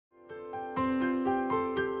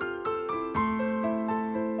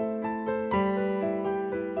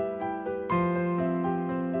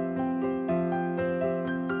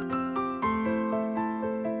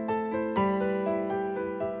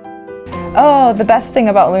Oh, the best thing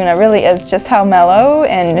about Luna really is just how mellow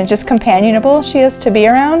and just companionable she is to be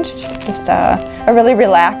around. She's just a really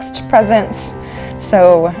relaxed presence.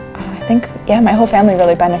 So I think, yeah, my whole family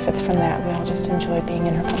really benefits from that. We all just enjoy being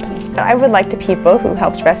in her company. I would like the people who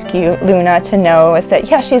helped rescue Luna to know is that,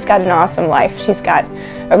 yeah, she's got an awesome life. She's got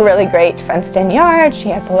a really great fenced-in yard. She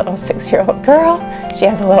has a little 6-year-old girl. She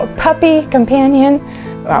has a little puppy companion.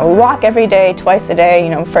 We walk every day, twice a day, you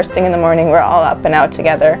know, first thing in the morning we're all up and out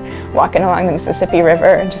together, walking along the Mississippi River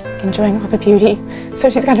and just enjoying all the beauty. So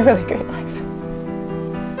she's got a really great life.